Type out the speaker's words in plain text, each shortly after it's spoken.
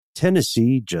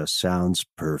Tennessee just sounds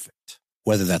perfect.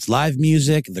 Whether that's live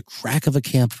music, the crack of a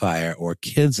campfire, or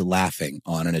kids laughing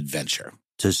on an adventure.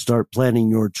 To start planning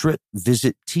your trip,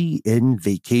 visit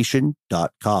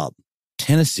tnvacation.com.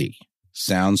 Tennessee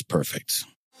sounds perfect.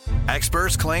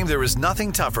 Experts claim there is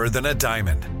nothing tougher than a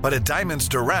diamond. But at Diamonds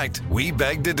Direct, we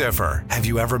beg to differ. Have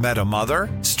you ever met a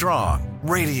mother? Strong,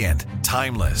 radiant,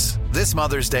 timeless. This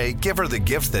Mother's Day, give her the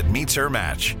gift that meets her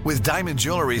match. With diamond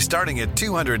jewelry starting at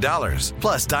 $200.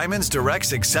 Plus Diamonds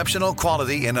Direct's exceptional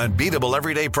quality and unbeatable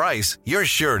everyday price, you're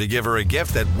sure to give her a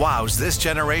gift that wows this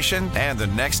generation and the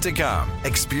next to come.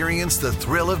 Experience the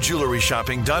thrill of jewelry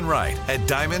shopping done right at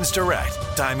Diamonds Direct.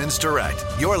 Diamonds Direct.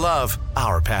 Your love,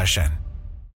 our passion.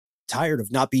 Tired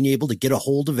of not being able to get a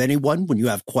hold of anyone when you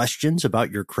have questions about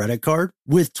your credit card?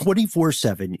 With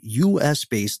 24/7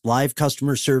 U.S.-based live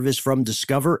customer service from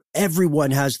Discover,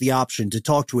 everyone has the option to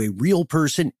talk to a real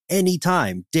person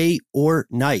anytime, day or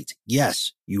night.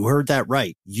 Yes, you heard that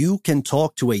right. You can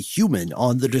talk to a human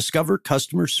on the Discover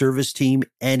customer service team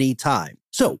anytime.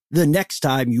 So, the next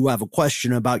time you have a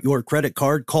question about your credit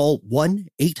card, call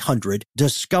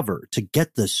 1-800-DISCOVER to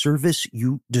get the service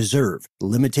you deserve.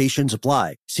 Limitations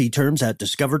apply. See terms at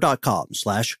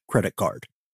discover.com/creditcard.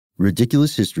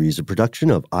 Ridiculous History is a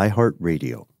production of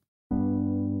iHeartRadio.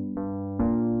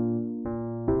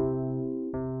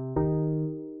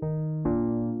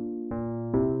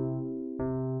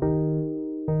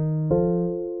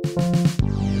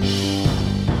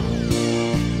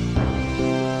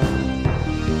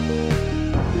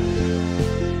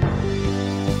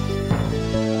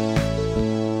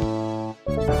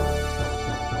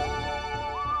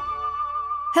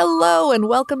 Hello, and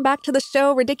welcome back to the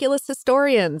show, Ridiculous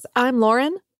Historians. I'm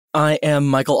Lauren. I am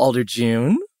Michael Alder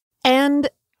June. And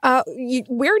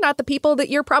we're not the people that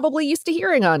you're probably used to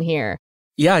hearing on here.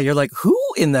 Yeah, you're like, who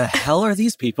in the hell are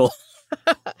these people?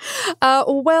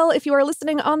 Well, if you are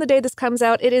listening on the day this comes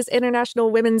out, it is International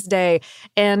Women's Day.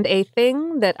 And a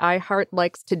thing that iHeart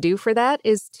likes to do for that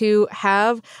is to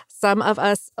have some of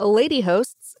us lady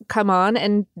hosts come on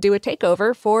and do a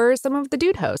takeover for some of the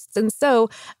dude hosts. And so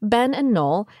Ben and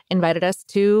Noel invited us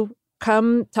to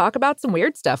come talk about some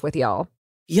weird stuff with y'all.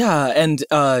 Yeah, and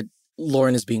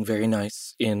Lauren is being very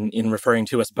nice in referring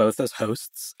to us both as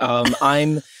hosts.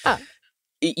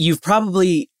 You've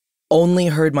probably only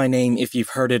heard my name, if you've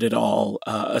heard it at all,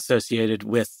 associated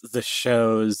with the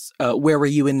shows Where Were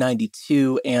You in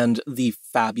 92 and the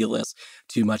fabulous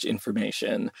Too Much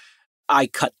Information. I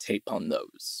cut tape on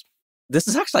those. This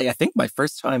is actually, I think, my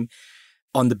first time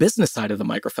on the business side of the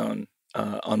microphone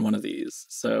on one of these.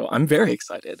 So I'm very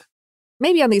excited.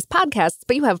 Maybe on these podcasts,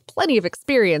 but you have plenty of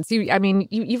experience.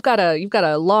 You've got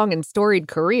a long and storied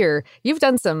career. You've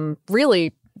done some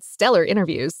really stellar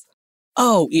interviews.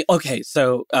 Oh, okay.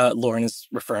 So Lauren is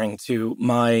referring to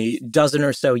my dozen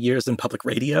or so years in public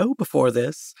radio before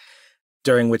this,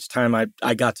 during which time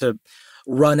I got to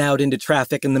run out into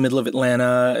traffic in the middle of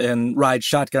Atlanta and ride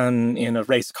shotgun in a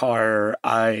race car.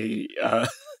 I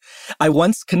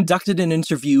once conducted an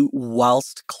interview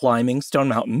whilst climbing Stone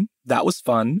Mountain. That was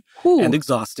fun and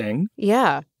exhausting.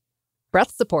 Yeah.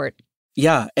 Breath support.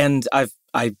 Yeah. And I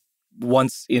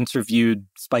once interviewed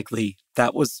Spike Lee.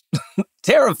 That was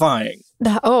terrifying.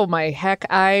 Oh, my heck.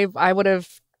 I would have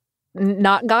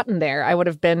not gotten there. I would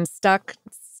have been stuck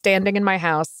standing in my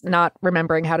house, not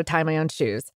remembering how to tie my own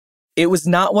shoes. It was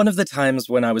not one of the times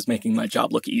when I was making my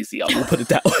job look easy. I will put it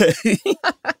that way.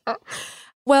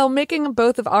 Well, making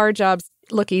both of our jobs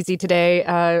look easy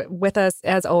today, with us,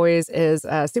 as always, is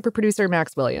super producer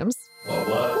Max Williams.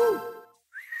 What?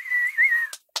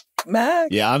 Max?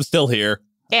 Yeah, I'm still here.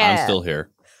 Yeah. I'm still here.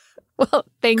 Well,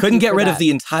 thank you. Couldn't get for rid that. of the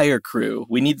entire crew.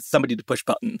 We needed somebody to push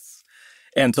buttons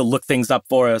and to look things up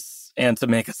for us and to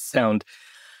make us sound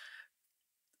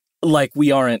like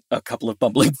we aren't a couple of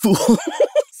bumbling fools.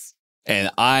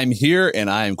 And I'm here, and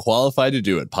I am qualified to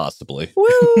do it, possibly.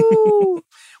 Woo!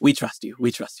 We trust you.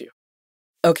 We trust you.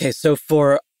 Okay, so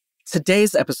for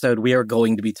today's episode, we are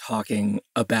going to be talking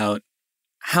about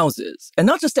houses. And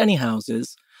not just any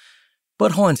houses,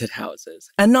 but haunted houses.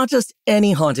 And not just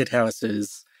any haunted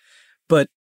houses, but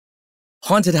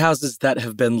haunted houses that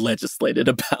have been legislated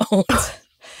about.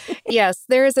 Yes,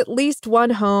 there is at least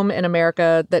one home in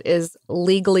America that is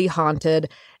legally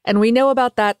haunted. And we know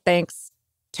about that thanks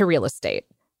to real estate.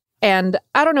 And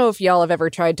I don't know if y'all have ever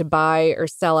tried to buy or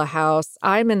sell a house.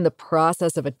 I'm in the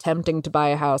process of attempting to buy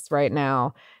a house right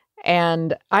now.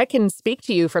 And I can speak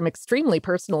to you from extremely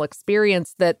personal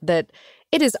experience that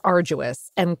it is arduous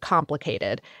and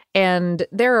complicated. And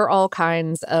there are all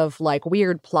kinds of like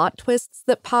weird plot twists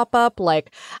that pop up.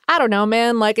 Like, I don't know,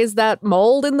 man, like, is that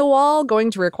mold in the wall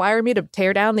going to require me to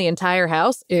tear down the entire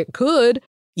house? It could.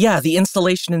 Yeah, the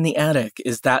installation in the attic,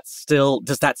 does that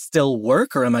still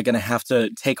work? Or am I going to have to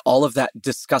take all of that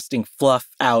disgusting fluff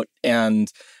out and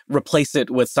replace it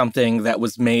with something that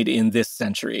was made in this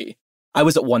century? I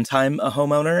was at one time a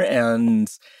homeowner, and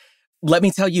let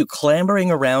me tell you, clambering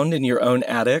around in your own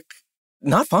attic,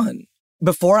 not fun.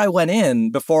 Before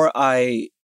I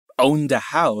owned a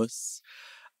house,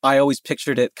 I always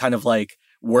pictured it kind of like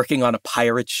working on a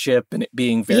pirate ship and it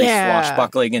being very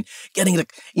swashbuckling and getting to,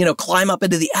 climb up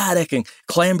into the attic and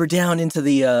clamber down into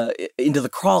the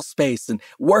crawl space and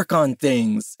work on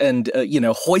things and,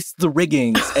 hoist the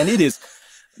riggings. And it is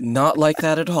not like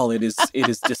that at all. It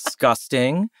is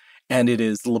disgusting and it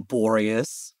is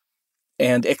laborious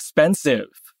and expensive.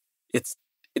 It's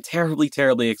terribly,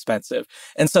 terribly expensive.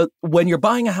 And so when you're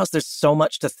buying a house, there's so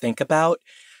much to think about.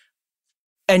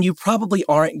 And you probably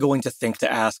aren't going to think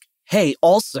to ask, hey,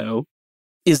 also,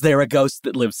 is there a ghost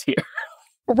that lives here?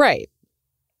 Right.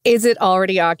 Is it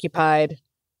already occupied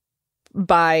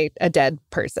by a dead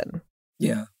person?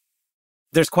 Yeah.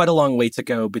 There's quite a long way to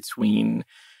go between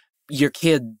your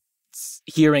kids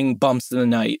hearing bumps in the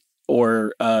night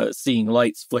or seeing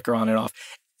lights flicker on and off,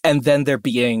 and then there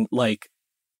being, like,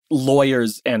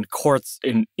 lawyers and courts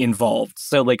involved.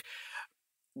 So, like,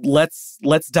 let's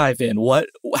dive in.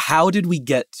 How did we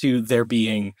get to there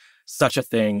being such a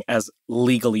thing as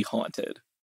legally haunted?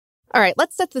 All right,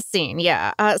 let's set the scene.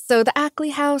 Yeah. So the Ackley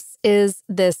House is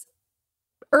this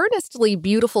earnestly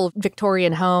beautiful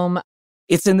Victorian home.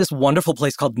 It's in this wonderful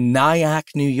place called Nyack,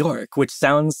 New York, which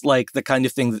sounds like the kind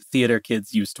of thing that theater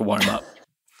kids used to warm up.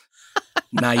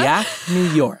 Nyack, New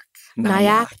York.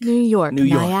 Nyack, New York.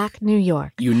 Nyack, New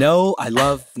York. You know I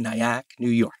love Nyack, New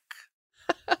York.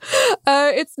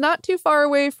 It's not too far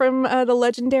away from the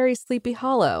legendary Sleepy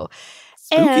Hollow.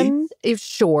 Spooky. And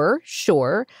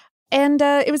sure. And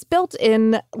it was built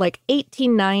in like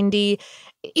 1890.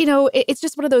 It's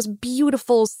just one of those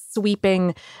beautiful,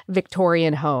 sweeping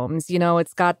Victorian homes.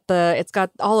 It's got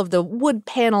all of the wood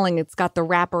paneling. It's got the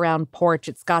wraparound porch.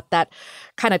 It's got that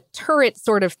kind of turret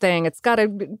sort of thing. It's got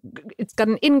an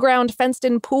in-ground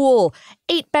fenced-in pool,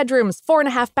 8 bedrooms,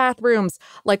 4.5 bathrooms,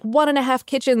 like 1.5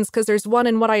 kitchens because there's one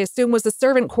in what I assume was the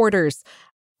servant quarters.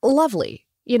 Lovely.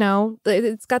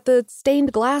 It's got the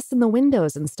stained glass in the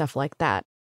windows and stuff like that.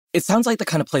 It sounds like the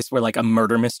kind of place where, like, a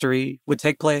murder mystery would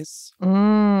take place.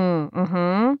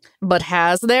 Mm-hmm. But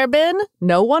has there been?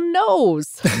 No one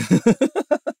knows.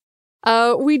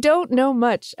 We don't know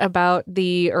much about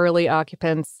the early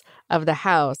occupants of the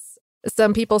house.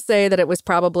 Some people say that it was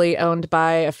probably owned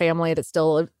by a family that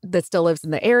still lives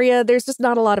in the area. There's just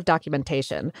not a lot of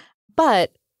documentation.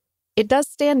 But it does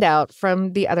stand out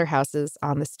from the other houses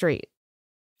on the street.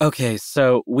 Okay,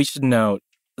 so we should note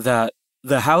that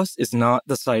the house is not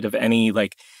the site of any,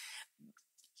 like,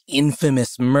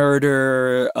 infamous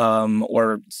murder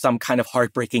or some kind of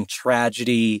heartbreaking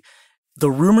tragedy.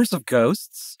 The rumors of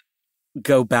ghosts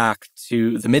go back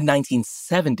to the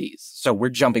mid-1970s, so we're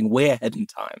jumping way ahead in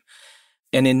time.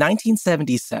 And in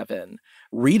 1977,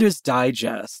 Reader's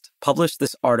Digest published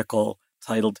this article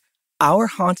titled Our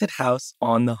Haunted House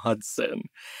on the Hudson.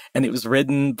 And it was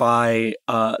written by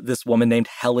this woman named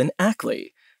Helen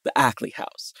Ackley. The Ackley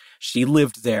House. She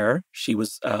lived there. She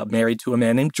was married to a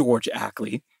man named George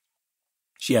Ackley.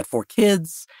 She had 4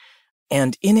 kids.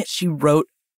 And in it, she wrote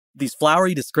these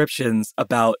flowery descriptions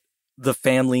about the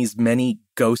family's many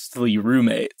ghostly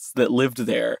roommates that lived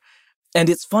there. And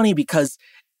it's funny because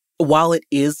while it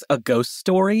is a ghost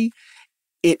story,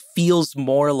 it feels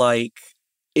more like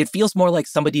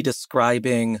somebody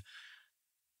describing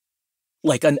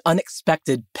like an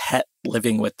unexpected pet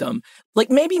living with them.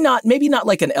 Like maybe not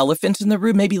like an elephant in the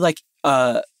room, maybe like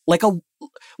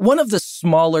one of the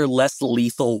smaller, less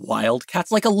lethal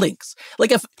wildcats, like a lynx.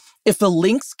 Like if a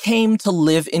lynx came to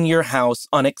live in your house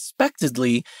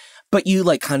unexpectedly, but you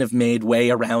like kind of made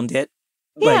way around it.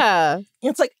 Yeah. Like,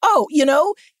 it's like, oh,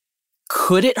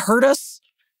 could it hurt us?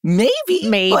 Maybe.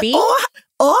 Maybe. But,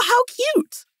 oh, how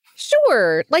cute.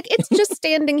 Sure. Like, it's just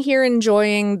standing here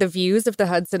enjoying the views of the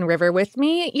Hudson River with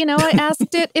me. I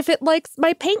asked it if it likes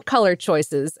my paint color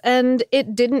choices, and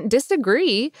it didn't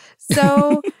disagree.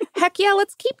 So, heck yeah,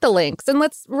 let's keep the links, and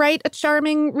let's write a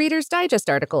charming Reader's Digest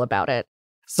article about it.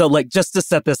 So, like, just to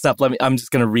set this up, I'm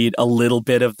just going to read a little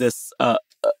bit of this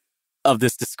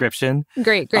description.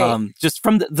 Great. Just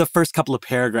from the first couple of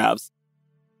paragraphs.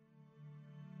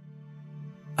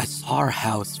 I saw our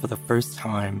house for the first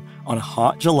time on a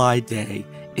hot July day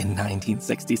in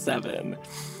 1967.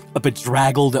 A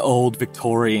bedraggled old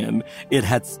Victorian. It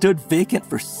had stood vacant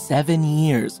for 7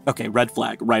 years. Okay, red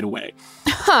flag right away.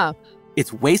 Huh.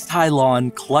 Its waist-high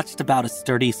lawn clutched about a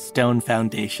sturdy stone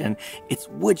foundation. Its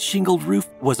wood-shingled roof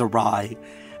was awry.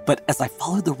 But as I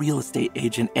followed the real estate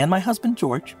agent and my husband,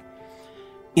 George,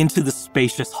 into the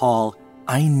spacious hall,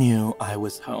 I knew I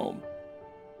was home.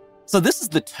 So this is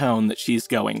the tone that she's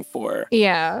going for.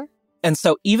 Yeah. And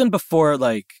so even before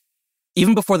they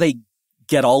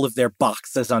get all of their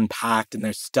boxes unpacked and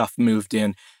their stuff moved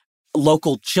in,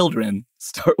 local children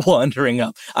start wandering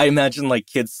up. I imagine like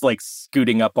kids like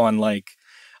scooting up on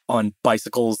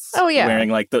bicycles. Oh, yeah. Wearing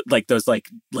those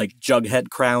jughead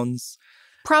crowns.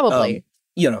 Probably.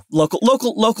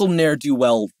 Local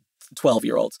ne'er-do-well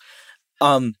 12-year-olds.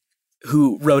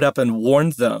 Who rode up and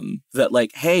warned them that,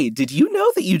 like, hey, did you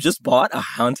know that you just bought a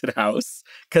haunted house?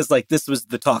 Because, like, this was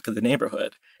the talk of the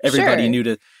neighborhood. Everybody knew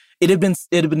to... It had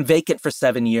been vacant for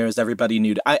 7 years. Everybody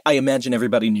knew to... I imagine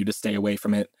everybody knew to stay away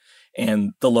from it.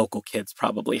 And the local kids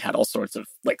probably had all sorts of,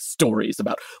 like, stories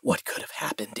about what could have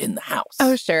happened in the house.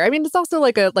 Oh, sure. I mean, it's also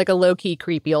like a low-key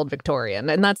creepy old Victorian.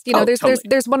 And that's,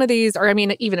 there's one of these, or I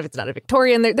mean, even if it's not a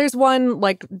Victorian, there's one,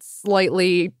 like,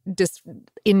 slightly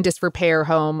in disrepair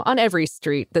home on every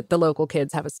street that the local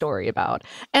kids have a story about.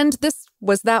 And this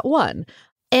was that one.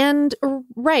 And,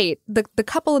 right, the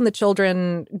couple and the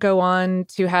children go on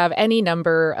to have any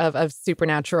number of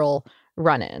supernatural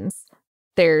run-ins.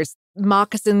 There's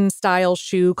moccasin-style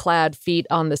shoe-clad feet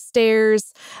on the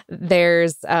stairs.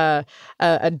 There's a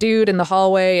dude in the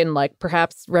hallway in, like,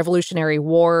 perhaps Revolutionary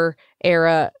War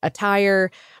era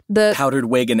attire. The powdered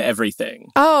wig and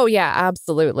everything. Oh, yeah,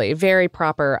 absolutely. Very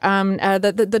proper.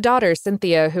 The daughter,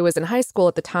 Cynthia, who was in high school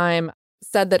at the time,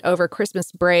 said that over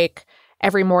Christmas break,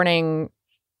 every morning,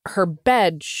 her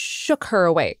bed shook her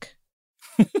awake.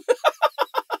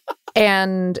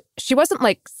 And she wasn't,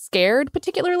 like, scared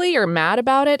particularly or mad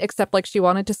about it, except, like, she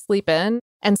wanted to sleep in.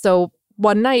 And so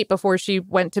one night before she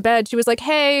went to bed, she was like,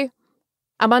 hey,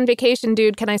 I'm on vacation,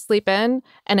 dude. Can I sleep in?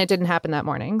 And it didn't happen that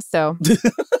morning, so.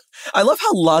 I love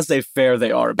how laissez-faire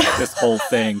they are about this whole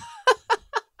thing.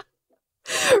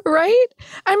 Right?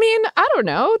 I mean, I don't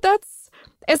know. That's,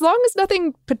 as long as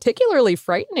nothing particularly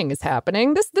frightening is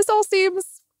happening, this all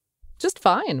seems just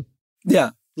fine.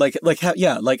 Yeah. Like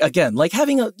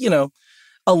having a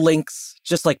lynx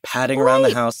just like padding around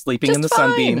the house, sleeping just in the fine.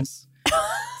 Sunbeams.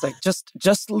 It's like,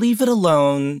 just leave it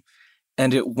alone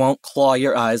and it won't claw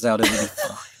your eyes out and it'll be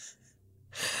fine.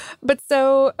 But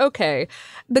so, okay,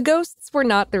 the ghosts were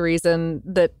not the reason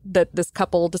that this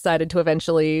couple decided to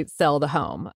eventually sell the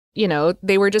home. You know,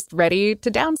 they were just ready to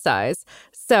downsize.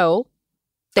 So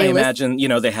I imagine,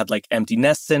 they had like empty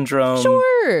nest syndrome.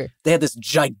 Sure. They had this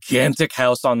gigantic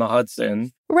house on the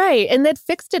Hudson. Right. And they'd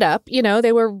fixed it up.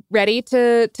 They were ready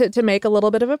to make a little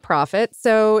bit of a profit.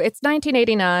 So it's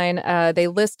 1989. They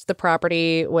list the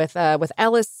property with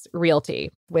Ellis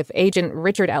Realty, with agent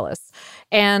Richard Ellis.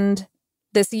 And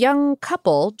this young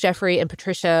couple, Jeffrey and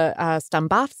Patricia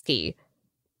Stambovsky,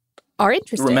 are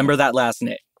interested. Remember that last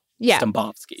name? Yeah.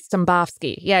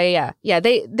 Stambovsky. Yeah.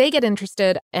 They get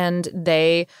interested and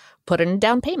they put in a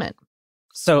down payment.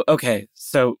 So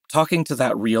talking to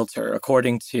that realtor,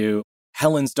 according to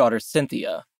Helen's daughter,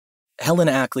 Cynthia, Helen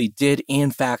Ackley did,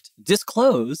 in fact,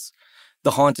 disclose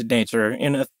the haunted nature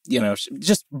in a,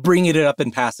 just bringing it up in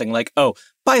passing, like, oh,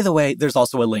 by the way, there's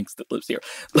also a lynx that lives here.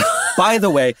 By the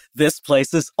way, this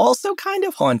place is also kind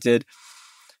of haunted.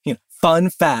 Fun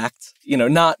fact,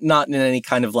 not in any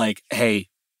kind of like, hey,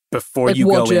 before like, you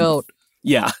go in. Out.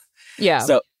 Yeah. Yeah.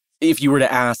 So if you were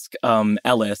to ask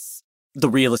Ellis, the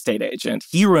real estate agent,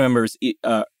 he remembers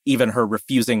even her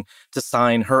refusing to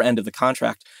sign her end of the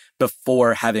contract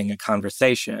before having a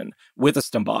conversation with the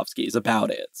Stambovskys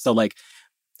about it. So, like,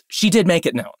 she did make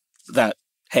it known that,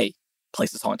 hey,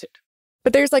 place is haunted.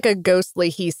 But there's like a ghostly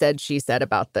he said, she said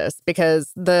about this,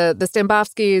 because the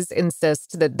Stambovskys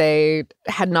insist that they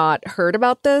had not heard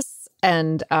about this.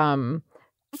 And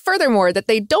furthermore, that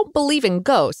they don't believe in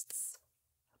ghosts,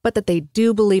 but that they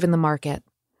do believe in the market.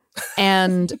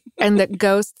 And that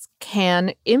ghosts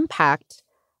can impact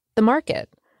the market.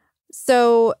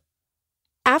 So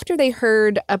after they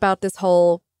heard about this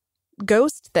whole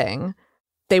ghost thing,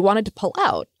 they wanted to pull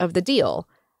out of the deal.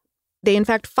 They, in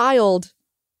fact, filed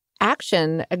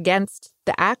action against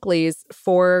the Ackleys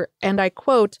for, and I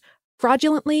quote,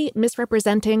 fraudulently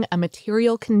misrepresenting a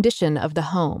material condition of the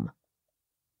home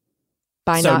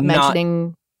by not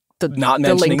mentioning the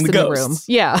links in the room.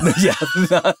 Yeah.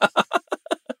 Yeah.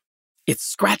 It's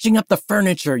scratching up the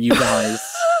furniture, you guys.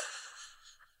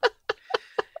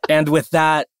 And with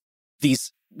that,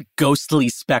 these ghostly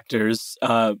specters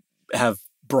have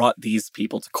brought these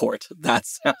people to court.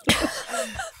 That's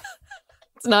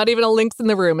It's not even a links in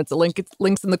the room. It's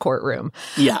links in the courtroom.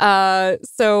 Yeah.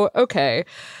 Okay.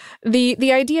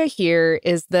 The idea here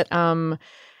is that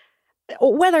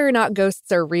whether or not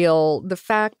ghosts are real, the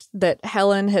fact that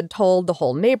Helen had told the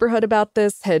whole neighborhood about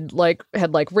this, had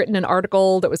written an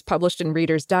article that was published in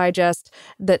Reader's Digest,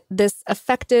 that this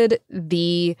affected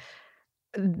the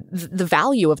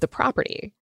value of the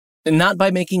property. And not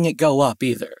by making it go up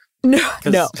either.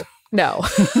 No.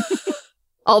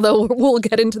 Although we'll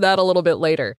get into that a little bit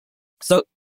later. So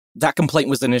that complaint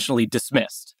was initially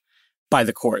dismissed by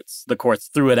the courts. The courts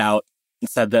threw it out and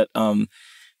said that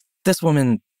this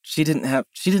woman, she didn't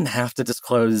have to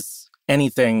disclose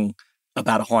anything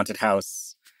about a haunted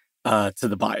house to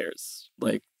the buyers.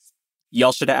 Like,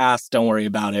 y'all should have asked. Don't worry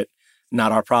about it.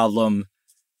 Not our problem.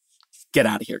 Get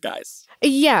out of here, guys.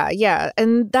 Yeah.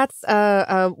 And that's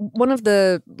one of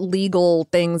the legal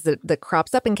things that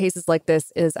crops up in cases like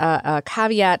this is a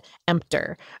caveat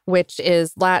emptor, which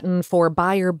is Latin for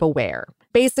buyer beware.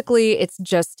 Basically, it's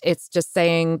just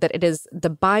saying that it is the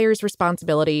buyer's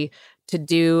responsibility to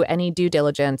do any due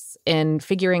diligence in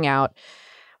figuring out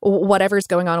whatever's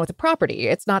going on with the property.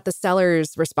 It's not the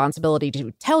seller's responsibility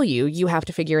to tell you. You have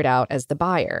to figure it out as the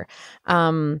buyer.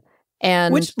 And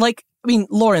which, like, I mean,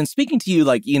 Lauren, speaking to you,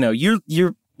 like,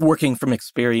 you're working from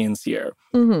experience here.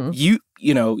 Mm-hmm.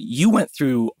 You went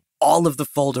through all of the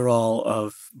folderol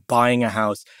of buying a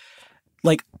house.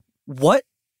 Like, what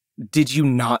did you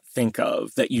not think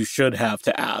of that you should have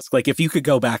to ask? Like, if you could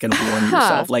go back and warn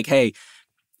yourself, like, hey,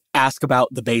 ask about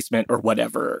the basement or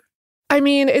whatever. I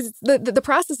mean, it's the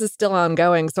process is still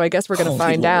ongoing, so I guess we're going to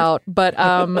find out. But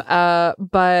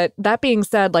but that being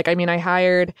said, like, I mean, I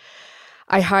hired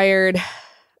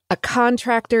a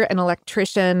contractor, an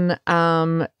electrician,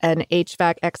 an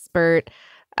HVAC expert,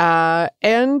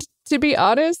 and to be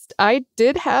honest, I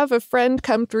did have a friend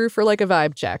come through for like a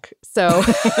vibe check. So,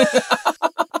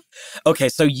 okay,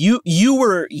 so you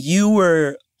were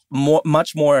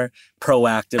much more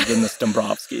proactive than the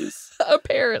Dombrovskis.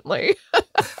 Apparently.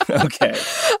 Okay.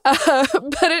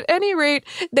 But at any rate,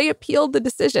 they appealed the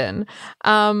decision,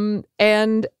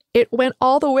 and it went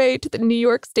all the way to the New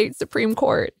York State Supreme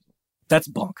Court. That's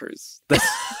bonkers. This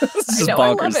is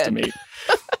bonkers to me.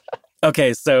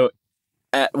 Okay, so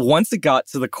once it got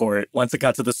to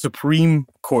the Supreme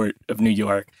Court of New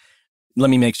York, let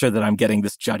me make sure that I'm getting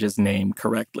this judge's name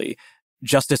correctly.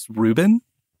 Justice Rubin?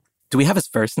 Do we have his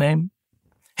first name?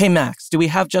 Hey, Max, do we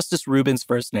have Justice Rubin's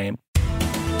first name?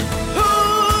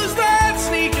 Who's that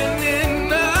sneaking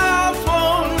in our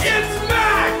phone? It's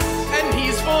Max! And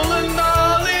he's full of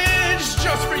knowledge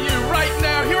just for you right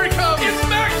now. Here he comes. It's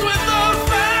Max with the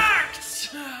facts!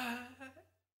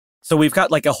 So we've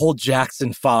got like a whole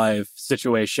Jackson 5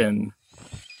 situation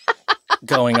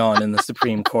going on in the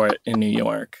Supreme Court in New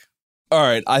York. All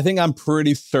right, I think I'm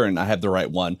pretty certain I have the right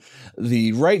one.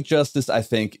 The right justice, I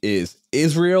think, is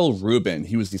Israel Rubin.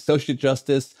 He was the Associate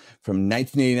Justice from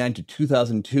 1989 to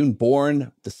 2002,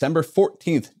 born December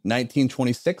 14th,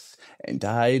 1926, and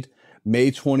died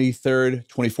May 23rd,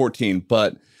 2014.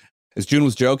 But as June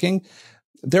was joking,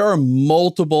 there are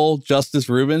multiple Justice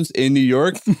Rubins in New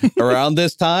York around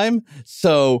this time.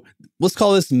 So let's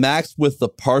call this Max with the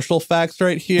partial facts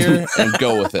right here and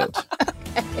go with it.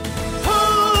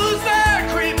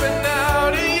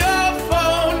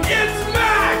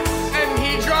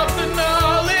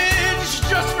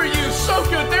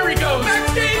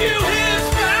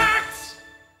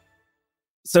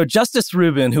 So Justice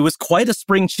Rubin, who was quite a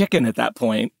spring chicken at that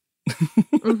point,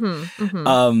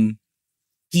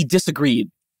 he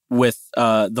disagreed with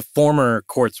the former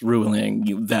court's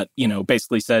ruling that,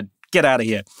 basically said, get out of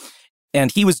here.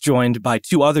 And he was joined by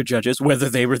two other judges, whether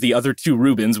they were the other two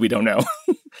Rubins, we don't know.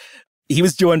 He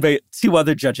was joined by two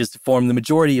other judges to form the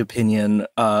majority opinion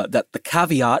that the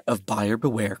caveat of buyer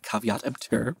beware, caveat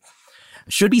emptor,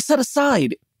 should be set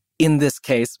aside in this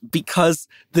case because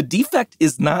the defect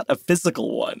is not a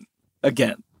physical one.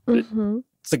 Again,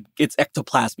 it's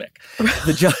ectoplasmic.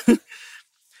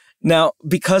 Now,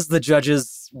 because the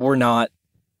judges were not,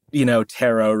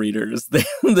 tarot readers, they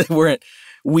weren't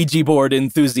Ouija board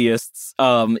enthusiasts.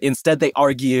 Instead, they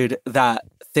argued that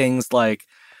things like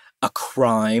a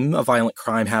violent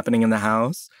crime happening in the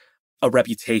house, a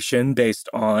reputation based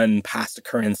on past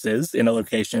occurrences in a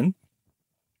location,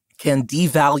 can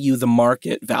devalue the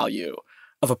market value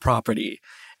of a property.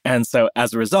 And so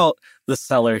as a result, the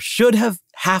seller should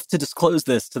have to disclose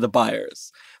this to the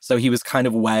buyers. So he was kind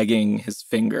of wagging his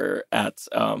finger at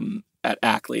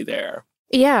Ackley there.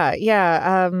 Yeah.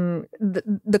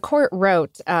 The court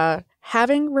wrote,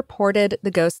 having reported the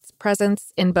ghost's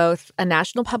presence in both a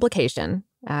national publication,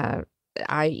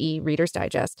 i.e. Reader's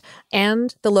Digest,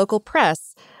 and the local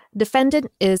press, defendant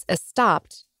is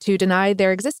estopped to deny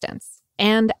their existence.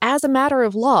 And as a matter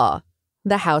of law,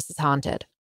 the house is haunted.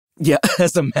 Yeah,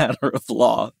 as a matter of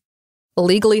law. A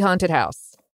legally haunted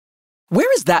house.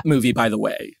 Where is that movie, by the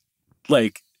way?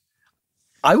 Like,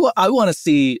 I want to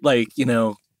see, like, you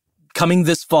know, coming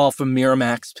this fall from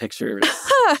Miramax Pictures.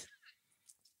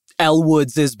 Elle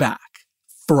Woods is back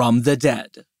from the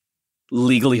dead.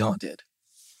 Legally haunted.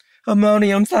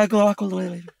 Ammonium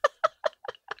thioclylate.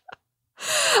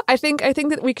 I think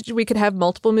that we could have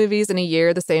multiple movies in a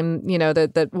year. The same, you know,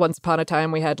 that Once Upon a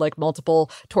Time we had like multiple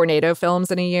tornado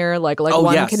films in a year. Like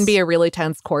one can be a really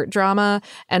tense court drama,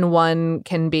 and one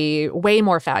can be way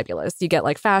more fabulous. You get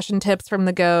like fashion tips from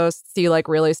the ghosts. You like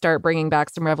really start bringing back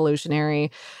some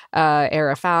revolutionary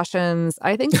era fashions.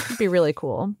 I think it could be really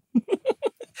cool.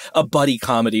 A buddy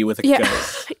comedy with a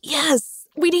ghost. Yes,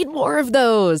 we need more of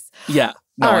those. Yeah.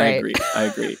 No, All I right.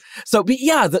 agree. So, but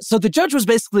yeah, so the judge was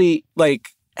basically like,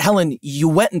 Helen, you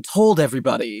went and told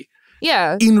everybody.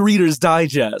 Yeah. In Reader's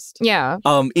Digest. Yeah.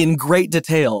 In great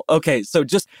detail. Okay, so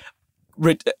just,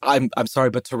 I'm sorry,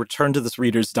 but to return to this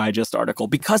Reader's Digest article,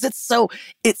 because it's so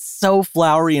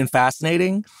flowery and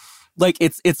fascinating. Like,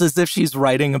 it's as if she's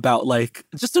writing about, like,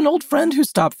 just an old friend who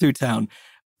stopped through town.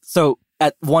 So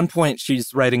at one point,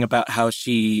 she's writing about how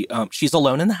she's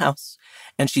alone in the house,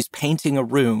 and she's painting a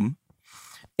room.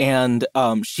 And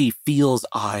she feels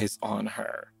eyes on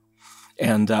her.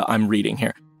 And I'm reading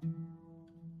here.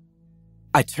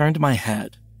 I turned my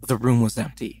head. The room was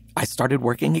empty. I started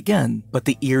working again, but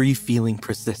the eerie feeling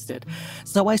persisted.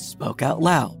 So I spoke out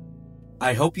loud.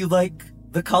 I hope you like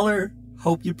the color.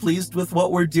 Hope you're pleased with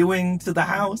what we're doing to the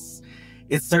house.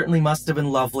 It certainly must have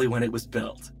been lovely when it was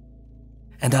built.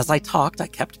 And as I talked, I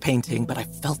kept painting, but I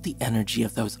felt the energy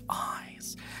of those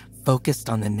eyes focused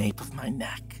on the nape of my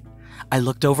neck. I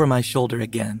looked over my shoulder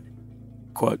again.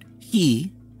 Quote,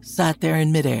 he sat there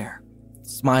in midair,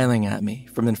 smiling at me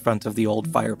from in front of the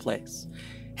old fireplace,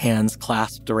 hands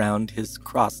clasped around his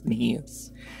crossed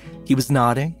knees. He was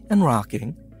nodding and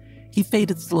rocking. He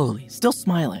faded slowly, still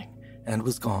smiling, and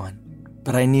was gone.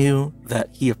 But I knew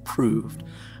that he approved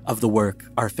of the work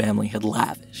our family had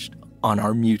lavished on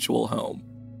our mutual home.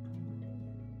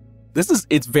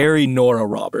 It's very Nora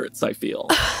Roberts, I feel.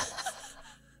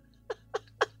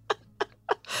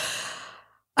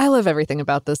 I love everything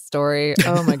about this story.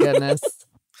 Oh my goodness.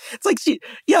 It's like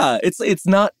it's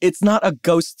not a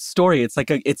ghost story. It's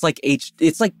like a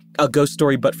ghost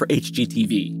story but for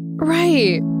HGTV.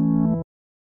 Right.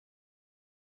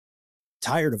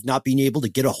 Tired of not being able to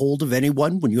get a hold of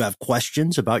anyone when you have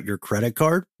questions about your credit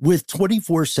card? With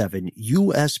 24/7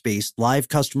 U.S.-based live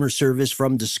customer service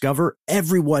from Discover,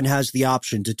 everyone has the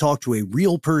option to talk to a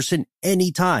real person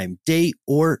anytime, day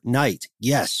or night.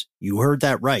 Yes, you heard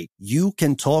that right. You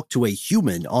can talk to a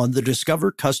human on the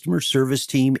Discover customer service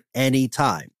team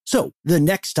anytime. So the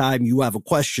next time you have a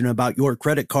question about your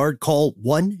credit card, call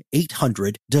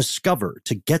 1-800-DISCOVER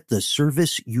to get the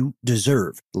service you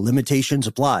deserve. Limitations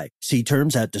apply. See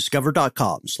terms at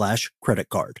discover.com/credit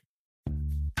card.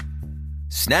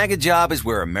 Snag a Job is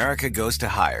where America goes to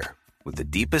hire, with the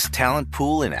deepest talent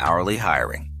pool in hourly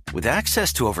hiring. With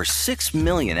access to over 6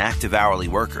 million active hourly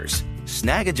workers,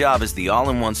 Snag a Job is the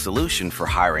all-in-one solution for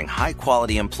hiring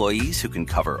high-quality employees who can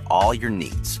cover all your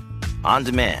needs. On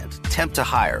demand, temp to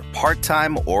hire,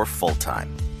 part-time or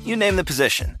full-time. You name the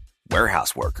position.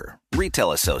 Warehouse worker,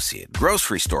 retail associate,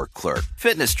 grocery store clerk,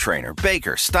 fitness trainer,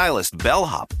 baker, stylist,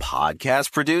 bellhop,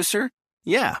 podcast producer.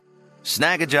 Yeah,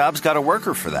 Snag a Job's got a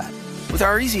worker for that. With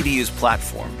our easy-to-use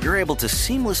platform, you're able to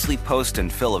seamlessly post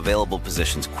and fill available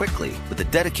positions quickly with a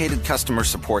dedicated customer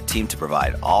support team to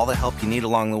provide all the help you need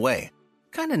along the way.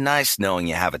 Kind of nice knowing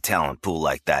you have a talent pool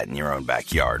like that in your own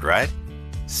backyard, right?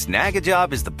 Snag a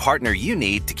Job is the partner you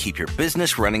need to keep your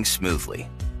business running smoothly.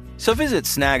 So visit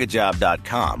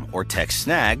snagajob.com or text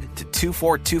snag to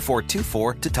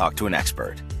 242424 to talk to an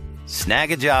expert.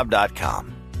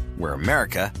 Snagajob.com, where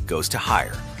America goes to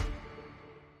hire.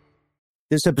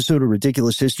 This episode of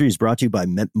Ridiculous History is brought to you by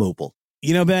Mint Mobile.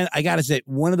 You know, Ben, I got to say,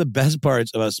 one of the best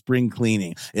parts about spring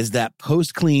cleaning is that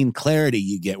post-clean clarity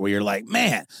you get where you're like,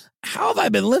 man, how have I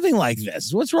been living like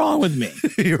this? What's wrong with me?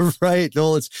 You're right,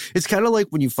 Noel. It's kind of like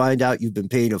when you find out you've been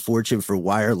paying a fortune for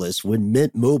wireless when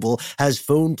Mint Mobile has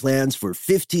phone plans for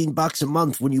 $15 a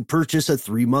month when you purchase a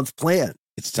 3-month plan.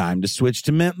 It's time to switch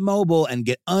to Mint Mobile and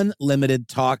get unlimited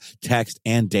talk, text,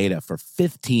 and data for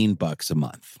 $15 a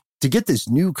month. To get this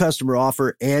new customer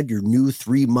offer and your new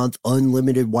 3-month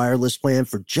unlimited wireless plan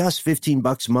for just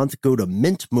 $15 a month, go to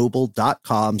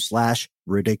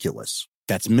mintmobile.com/ridiculous.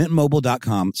 That's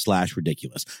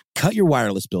mintmobile.com/ridiculous. Cut your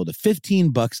wireless bill to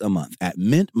 $15 a month at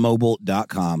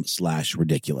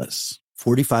mintmobile.com/ridiculous.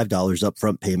 $45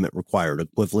 upfront payment required,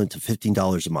 equivalent to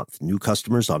 $15 a month. New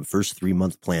customers on first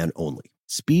 3-month plan only.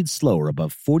 Speed slower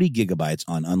above 40 gigabytes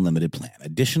on unlimited plan.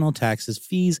 Additional taxes,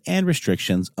 fees, and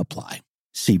restrictions apply.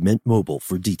 See Mint Mobile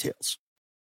for details.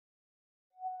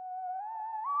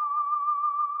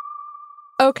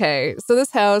 Okay, so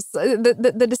this house,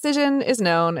 the decision is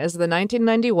known as the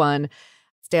 1991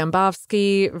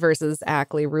 Stambovsky versus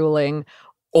Ackley ruling.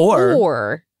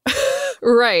 Or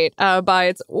right, by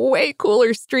its way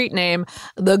cooler street name,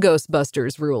 the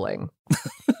Ghostbusters ruling.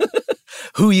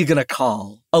 Who are you going to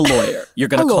call? A lawyer. You're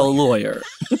going to call a lawyer.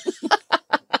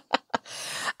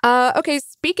 Okay,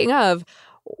 speaking of,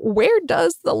 where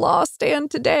does the law stand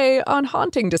today on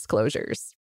haunting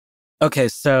disclosures? Okay,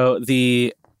 so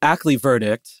the Ackley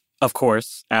verdict, of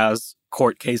course, as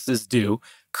court cases do,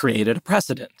 created a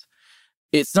precedent.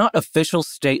 It's not official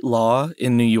state law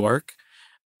in New York,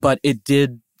 but it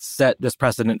did set this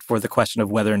precedent for the question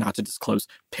of whether or not to disclose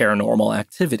paranormal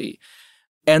activity.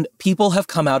 And people have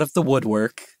come out of the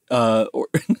woodwork, or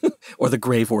the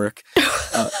grave work,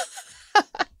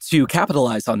 to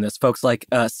capitalize on this. Folks like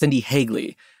Cindy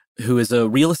Hagley, who is a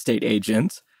real estate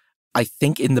agent, I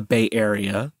think in the Bay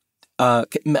Area.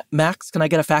 Max, can I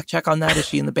get a fact check on that? Is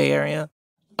she in the Bay Area?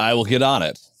 I will get on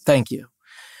it. Thank you.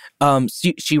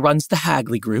 She runs the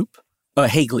Hagley Group,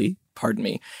 Hagley, pardon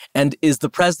me, and is the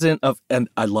president of, and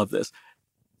I love this,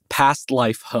 Past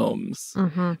Life Homes,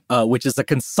 which is a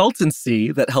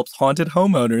consultancy that helps haunted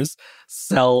homeowners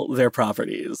sell their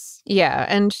properties. Yeah,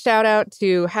 and shout out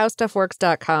to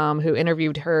HowStuffWorks.com, who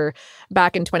interviewed her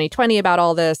back in 2020 about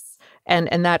all this.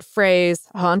 And that phrase,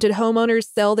 haunted homeowners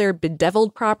sell their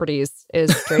bedeviled properties,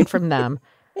 is straight from them.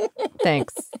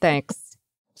 Thanks.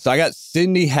 So I got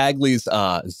Cindy Hagley's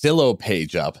Zillow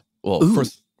page up. Well,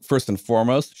 first and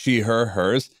foremost, she, her,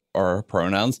 hers are her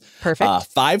pronouns. Perfect.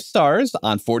 5 stars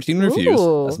on 14 reviews.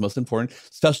 Ooh. That's most important.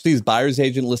 Specialties, buyer's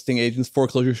agent, listing agents,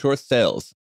 foreclosure, short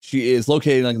sales. She is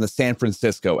located in the San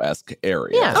Francisco-esque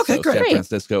area. Yeah, okay, so great. San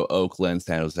Francisco, Oakland,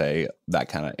 San Jose, that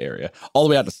kind of area. All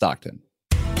the way out to Stockton.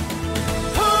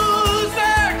 Who's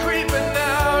there creeping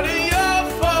out of your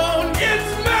phone?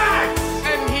 It's Max!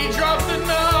 And he dropped the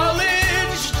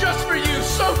knowledge just for you.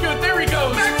 So good. There he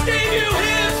goes. Max gave you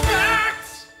his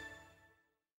facts!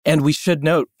 And we should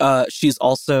note, she's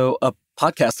also a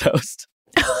podcast host.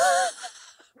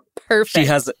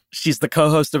 Perfect. She's the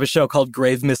co-host of a show called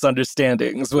Grave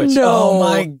Misunderstandings, which, oh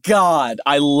my God,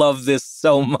 I love this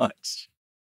so much.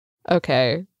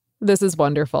 Okay, this is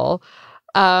wonderful.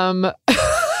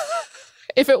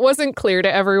 If it wasn't clear to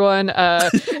everyone,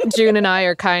 June and I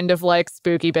are kind of like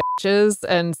spooky bitches,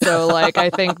 and so like I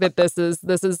think that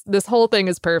this whole thing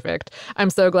is perfect. I'm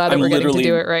so glad that we're getting to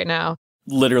do it right now.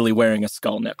 Literally wearing a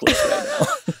skull necklace right now.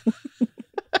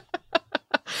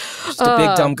 Just a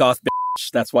big dumb goth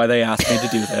bitch. That's why they asked me to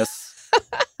do this.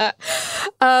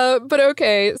 But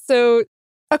okay, so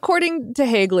according to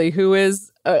Hagley, who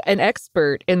is an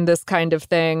expert in this kind of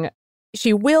thing,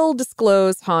 she will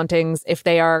disclose hauntings if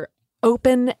they are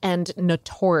open and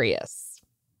notorious.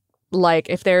 Like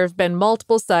if there have been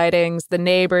multiple sightings, the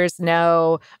neighbors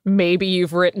know, maybe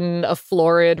you've written a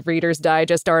florid Reader's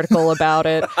Digest article about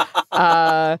it.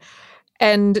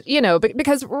 And, you know,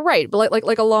 because, right,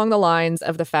 like along the lines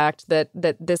of the fact that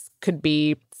this could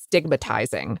be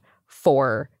stigmatizing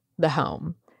for the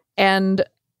home. And,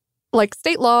 like,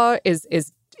 state law is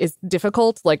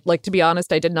difficult. Like, to be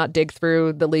honest, I did not dig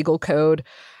through the legal code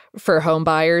for home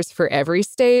buyers for every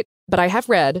state, but I have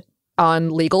read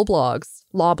on legal blogs,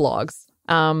 law blogs.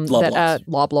 Law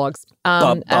blogs.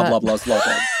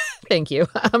 Thank you.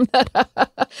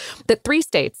 That 3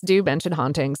 states do mention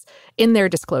hauntings in their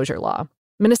disclosure law.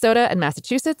 Minnesota and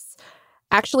Massachusetts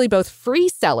actually both free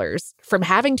sellers from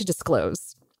having to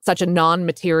disclose such a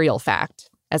non-material fact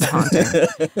as a haunting.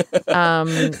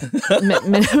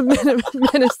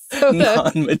 Minnesota.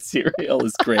 Non-material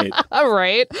is great.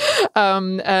 Right.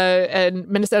 And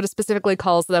Minnesota specifically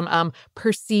calls them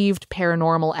perceived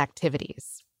paranormal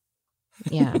activities.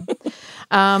 Yeah.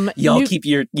 Y'all keep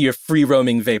your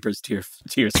free-roaming vapors to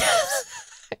yourselves.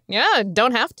 Yeah,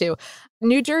 don't have to.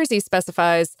 New Jersey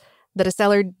specifies that a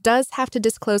seller does have to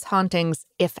disclose hauntings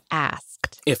if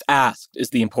asked. If asked is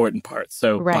the important part.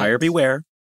 So Right. Buyer beware.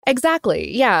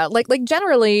 Exactly. Yeah. Like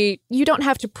generally, you don't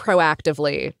have to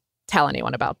proactively tell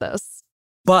anyone about this.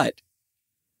 But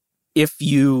if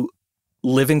you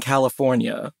live in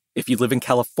California,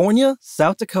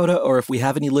 South Dakota, or if we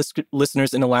have any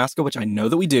listeners in Alaska, which I know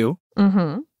that we do,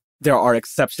 there are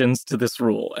exceptions to this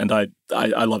rule. And I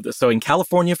love this. So in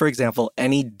California, for example,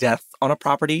 any death on a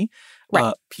property,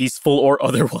 Right. Peaceful or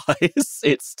otherwise,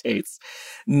 it states,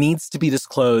 needs to be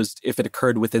disclosed if it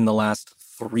occurred within the last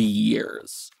 3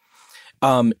 years.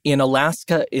 In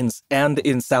Alaska and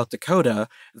in South Dakota,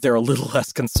 they're a little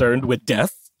less concerned with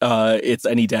death. It's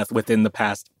any death within the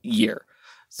past year.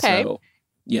 Okay. So,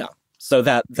 yeah. So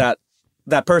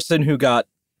that person who got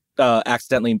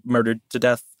accidentally murdered to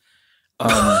death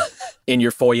in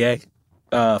your foyer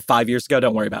 5 years ago,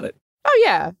 don't worry about it. Oh,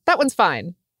 yeah. That one's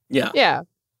fine. Yeah. Yeah.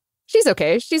 She's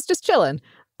okay. She's just chilling.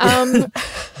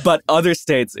 But other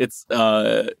states, it's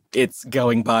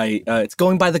going by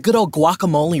the good old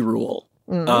guacamole rule.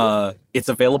 It's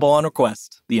available on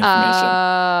request. The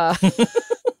information.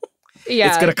 Yeah,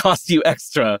 it's going to cost you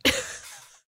extra.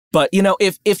 But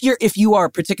if you are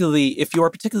particularly,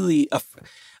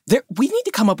 we need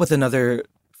to come up with another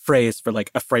phrase for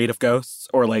like afraid of ghosts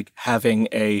or like having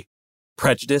a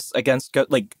prejudice against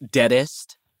like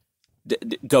deadist,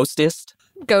 ghostist.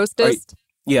 Ghostist.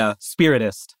 Yeah,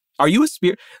 spiritist. Are you a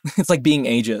spirit? It's like being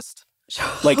ageist.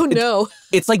 Like, oh no,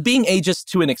 it's like being ageist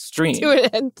to an extreme, to an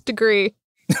nth degree.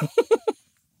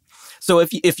 So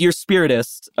if you're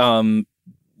spiritist,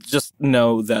 just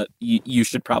know that you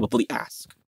should probably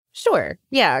ask. Sure,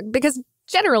 yeah, because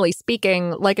generally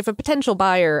speaking, like if a potential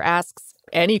buyer asks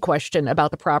any question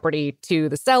about the property to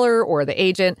the seller or the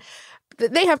agent,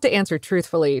 they have to answer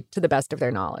truthfully to the best of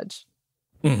their knowledge.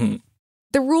 Mm-hmm.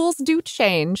 The rules do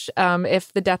change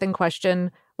if the death in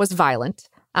question was violent,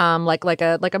 like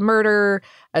a murder,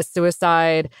 a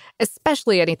suicide,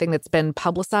 especially anything that's been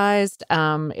publicized.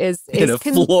 Is in a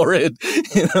florid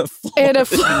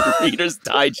Reader's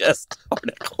Digest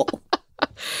article.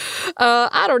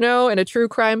 I don't know, in a true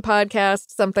crime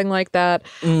podcast, something like that.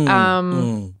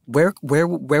 Where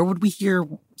would we hear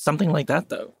something like that,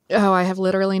 though? Oh, I have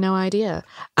literally no idea.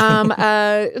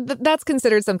 That's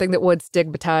considered something that would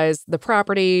stigmatize the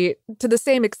property to the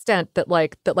same extent that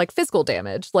physical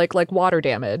damage, like water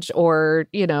damage or,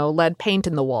 lead paint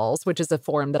in the walls, which is a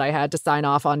form that I had to sign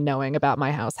off on knowing about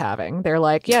my house having. They're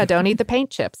like, yeah, don't eat the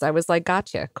paint chips. I was like,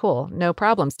 gotcha, cool, no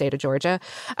problem, state of Georgia.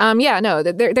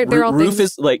 They're all roof things.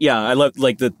 is like, yeah, I love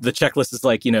like the checklist is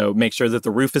like, make sure that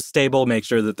the roof is stable, make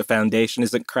sure that the foundation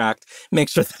isn't cracked, make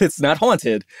sure that it's not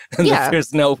haunted, and that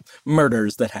there's no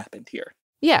murders that happened here.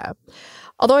 Yeah.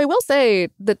 Although I will say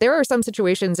that there are some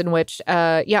situations in which,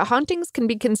 hauntings can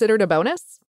be considered a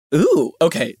bonus. Ooh,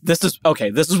 okay. This is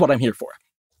what I'm here for.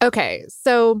 Okay,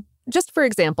 so just for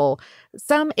example,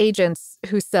 some agents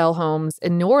who sell homes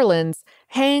in New Orleans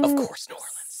hang of course, New Orleans.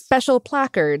 Special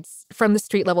placards from the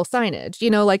street level signage.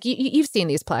 Like you've seen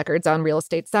these placards on real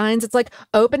estate signs. It's like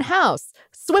open house,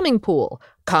 swimming pool,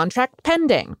 contract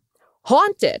pending,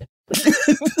 haunted.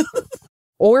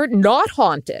 Or not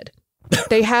haunted.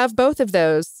 They have both of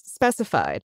those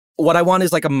specified. What I want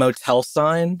is like a motel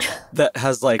sign that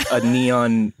has like a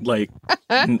neon like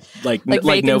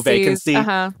no vacancy.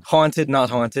 Uh-huh. Haunted,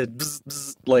 not haunted.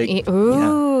 Bzz, bzz,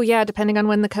 ooh, yeah, depending on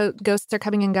when the ghosts are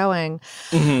coming and going.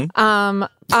 Mm-hmm.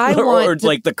 Or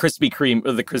like the Krispy Kreme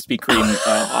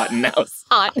hot and house.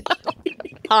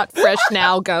 Hot fresh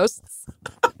now ghosts.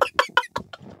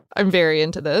 I'm very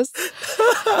into this.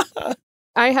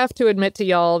 I have to admit to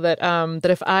y'all that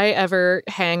that if I ever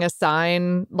hang a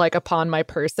sign like upon my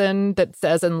person that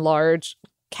says in large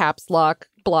caps lock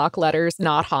block letters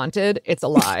 "not haunted," it's a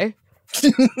lie.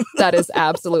 That is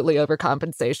absolutely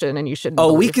overcompensation, and you shouldn't.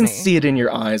 Oh, we can me. see it in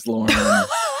your eyes, Lauren. I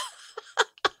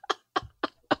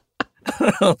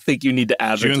don't think you need to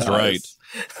advertise. June's right.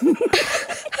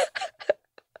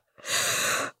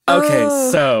 Okay,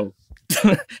 so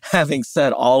having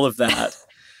said all of that.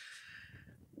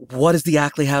 What is the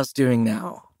Ackley House doing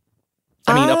now?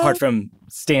 I mean, apart from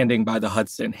standing by the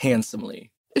Hudson handsomely.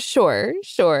 Sure.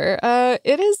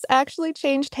 It has actually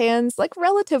changed hands like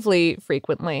relatively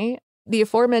frequently. The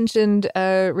aforementioned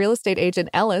real estate agent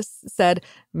Ellis said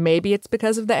maybe it's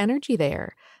because of the energy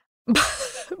there.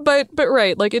 but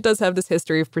right, like it does have this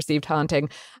history of perceived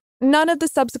haunting. None of the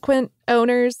subsequent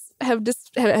owners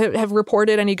have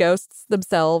reported any ghosts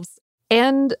themselves,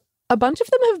 and a bunch of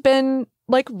them have been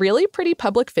like really pretty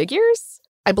public figures.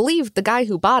 I believe the guy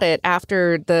who bought it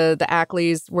after the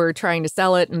Ackleys were trying to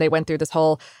sell it and they went through this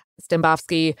whole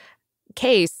Stembofsky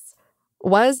case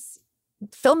was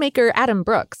filmmaker Adam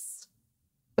Brooks,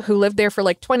 who lived there for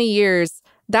like 20 years.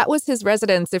 That was his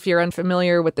residence, if you're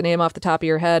unfamiliar with the name off the top of